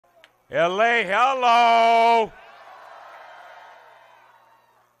LA, hello.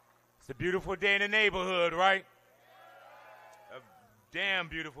 It's a beautiful day in the neighborhood, right? A damn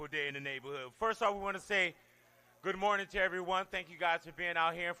beautiful day in the neighborhood. First off, we want to say good morning to everyone. Thank you guys for being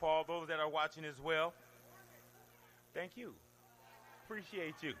out here, and for all those that are watching as well. Thank you.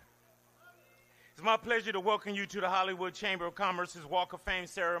 Appreciate you. It's my pleasure to welcome you to the Hollywood Chamber of Commerce's Walk of Fame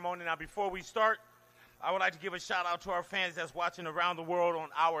ceremony. Now, before we start, I would like to give a shout out to our fans that's watching around the world on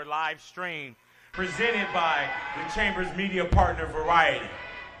our live stream, presented by the Chamber's media partner, Variety.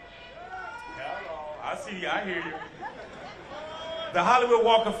 Hello, I see you, I hear you. The Hollywood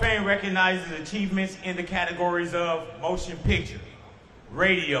Walk of Fame recognizes achievements in the categories of motion picture,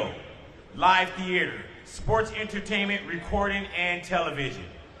 radio, live theater, sports entertainment, recording, and television.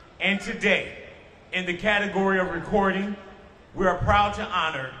 And today, in the category of recording, we are proud to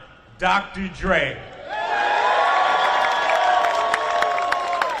honor Dr. Dre,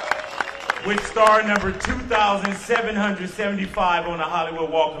 with star number 2,775 on the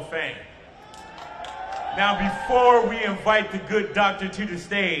Hollywood Walk of Fame. Now, before we invite the good doctor to the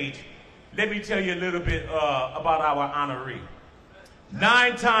stage, let me tell you a little bit about our honoree.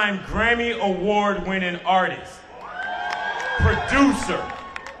 9-time Grammy Award-winning artist, producer,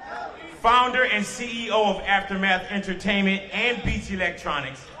 founder and CEO of Aftermath Entertainment and Beats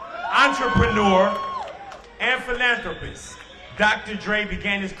Electronics, entrepreneur, and philanthropist, Dr. Dre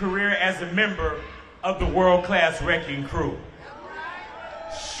began his career as a member of the world-class Wrecking Crew.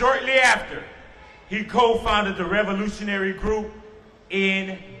 Shortly after, he co-founded the revolutionary group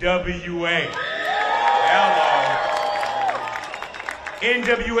NWA. Hello.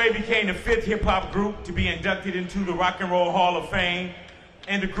 NWA became the 5th hip-hop group to be inducted into the Rock and Roll Hall of Fame,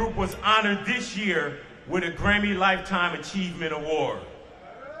 and the group was honored this year with a Grammy Lifetime Achievement Award.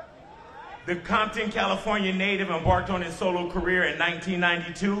 The Compton, California native embarked on his solo career in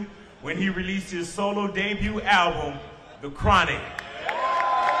 1992 when he released his solo debut album, The Chronic,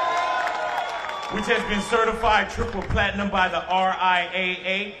 which has been certified triple platinum by the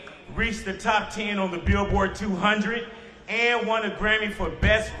RIAA, reached the top 10 on the Billboard 200, and won a Grammy for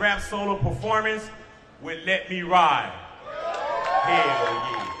Best Rap Solo Performance with Let Me Ride. Hell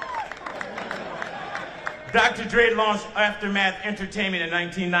yeah. Dr. Dre launched Aftermath Entertainment in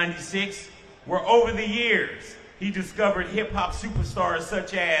 1996, where over the years, he discovered hip-hop superstars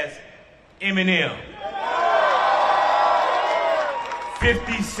such as Eminem,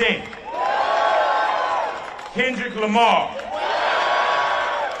 50 Cent, Kendrick Lamar,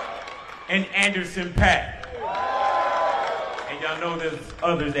 and Anderson .Paak. And y'all know there's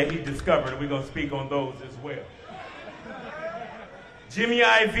others that he discovered, and we're going to speak on those as well. Jimmy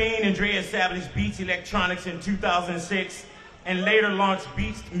Iovine and Dre established Beats Electronics in 2006 and later launched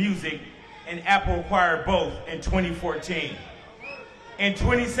Beats Music, and Apple acquired both in 2014. In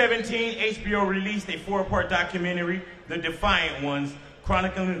 2017, HBO released a 4-part documentary, The Defiant Ones,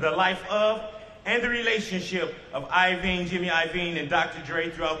 chronicling the life of and the relationship of Jimmy Iovine, and Dr. Dre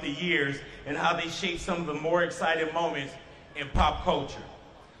throughout the years, and how they shaped some of the more exciting moments in pop culture.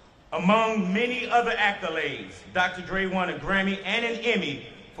 Among many other accolades, Dr. Dre won a Grammy and an Emmy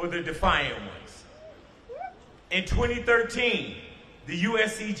for The Defiant Ones. In 2013, the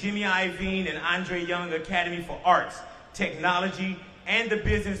USC Jimmy Iovine and Andre Young Academy for Arts, Technology, and the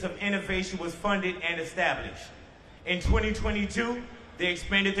Business of Innovation was funded and established. In 2022, they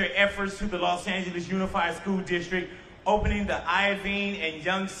expanded their efforts to the Los Angeles Unified School District, opening the Iovine and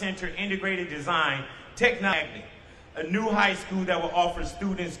Young Center Integrated Design Technology, a new high school that will offer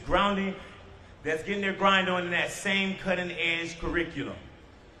students grounding that's getting their grind on in that same cutting-edge curriculum.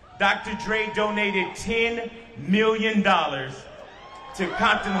 Dr. Dre donated $10 million to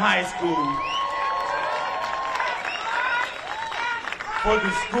Compton High School for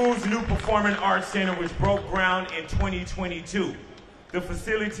the school's new Performing Arts Center, which broke ground in 2022. The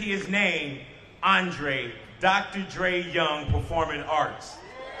facility is named Dr. Dre Young Performing Arts.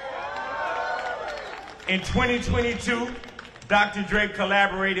 In 2022, Dr. Dre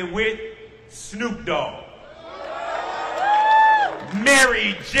collaborated with Snoop Dogg,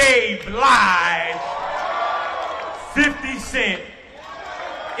 Mary J. Blige, 50 Cent,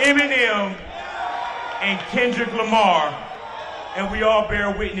 Eminem, and Kendrick Lamar, and we all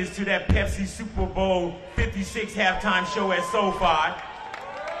bear witness to that Pepsi Super Bowl 56 halftime show at SoFi.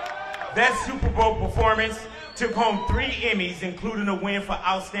 That Super Bowl performance took home 3 Emmys, including a win for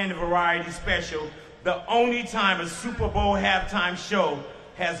Outstanding Variety Special, the only time a Super Bowl halftime show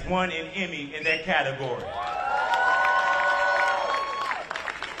has won an Emmy in that category.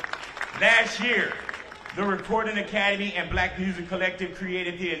 Last year, the Recording Academy and Black Music Collective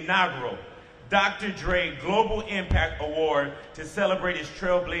created the inaugural Dr. Dre Global Impact Award to celebrate his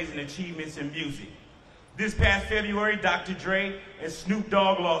trailblazing achievements in music. This past February, Dr. Dre and Snoop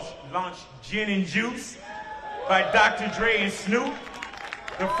Dogg launched Gin and Juice by Dr. Dre and Snoop,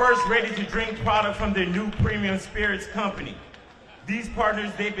 the first ready-to-drink product from their new premium spirits company. These partners,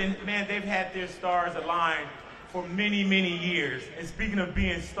 they've had their stars aligned for many, many years. And speaking of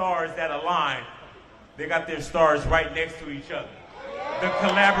being stars that align, they got their stars right next to each other. The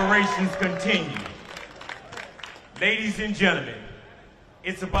collaborations continue. Ladies and gentlemen,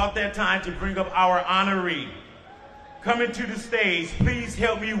 it's about that time to bring up our honoree. Coming to the stage, please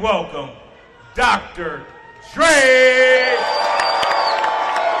help me welcome Dr. Dre!